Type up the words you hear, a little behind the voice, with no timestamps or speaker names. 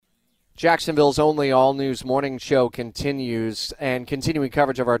Jacksonville's only all-news morning show continues, and continuing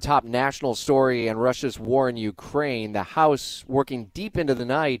coverage of our top national story and Russia's war in Ukraine. The House working deep into the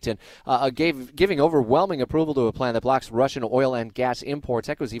night and giving overwhelming approval to a plan that blocks Russian oil and gas imports.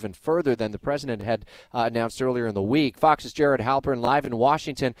 That goes even further than the president had announced earlier in the week. Fox's Jared Halpern live in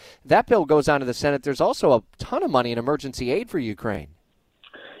Washington. That bill goes on to the Senate. There's also a ton of money in emergency aid for Ukraine.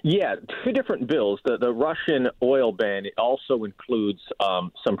 Yeah, two different bills. The Russian oil ban also includes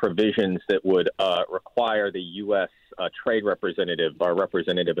some provisions that would require the U.S. Trade representative, our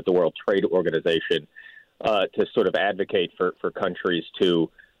representative at the World Trade Organization, to sort of advocate for countries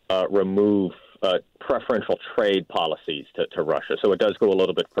to remove preferential trade policies to Russia. So it does go a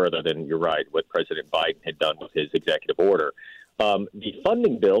little bit further than, you're right, what President Biden had done with his executive order. The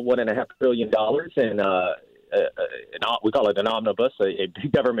funding bill, $1.5 billion, and we call it an omnibus, a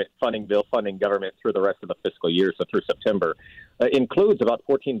big government funding bill funding government through the rest of the fiscal year, so through September, includes about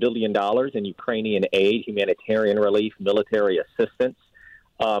 $14 billion in Ukrainian aid, humanitarian relief, military assistance.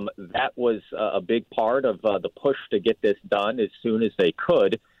 That was a big part of the push to get this done as soon as they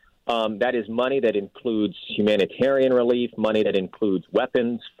could. That is money that includes humanitarian relief, money that includes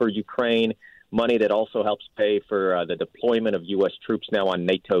weapons for Ukraine, money that also helps pay for the deployment of U.S. troops now on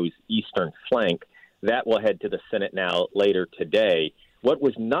NATO's eastern flank. That will head to the Senate now later today. What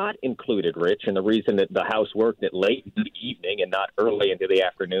was not included, Rich, and the reason that the House worked it late in the evening and not early into the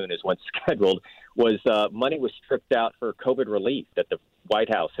afternoon as once scheduled, was money was stripped out for COVID relief that the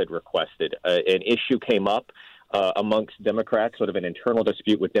White House had requested. An issue came up amongst Democrats, sort of an internal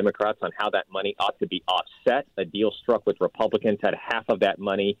dispute with Democrats on how that money ought to be offset. A deal struck with Republicans had half of that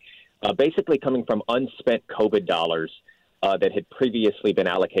money basically coming from unspent COVID dollars that had previously been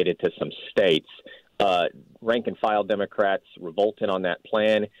allocated to some states. Rank-and-file Democrats revolted on that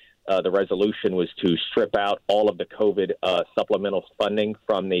plan. The resolution was to strip out all of the COVID supplemental funding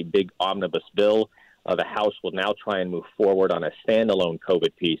from the big omnibus bill. The House will now try and move forward on a standalone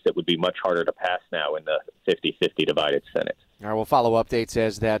COVID piece that would be much harder to pass now in the 50-50 divided Senate. All right, we'll follow updates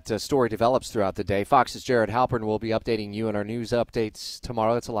as that story develops throughout the day. Fox's Jared Halpern will be updating you in our news updates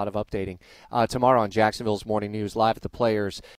tomorrow. That's a lot of updating. Tomorrow on Jacksonville's Morning News, live at the Players.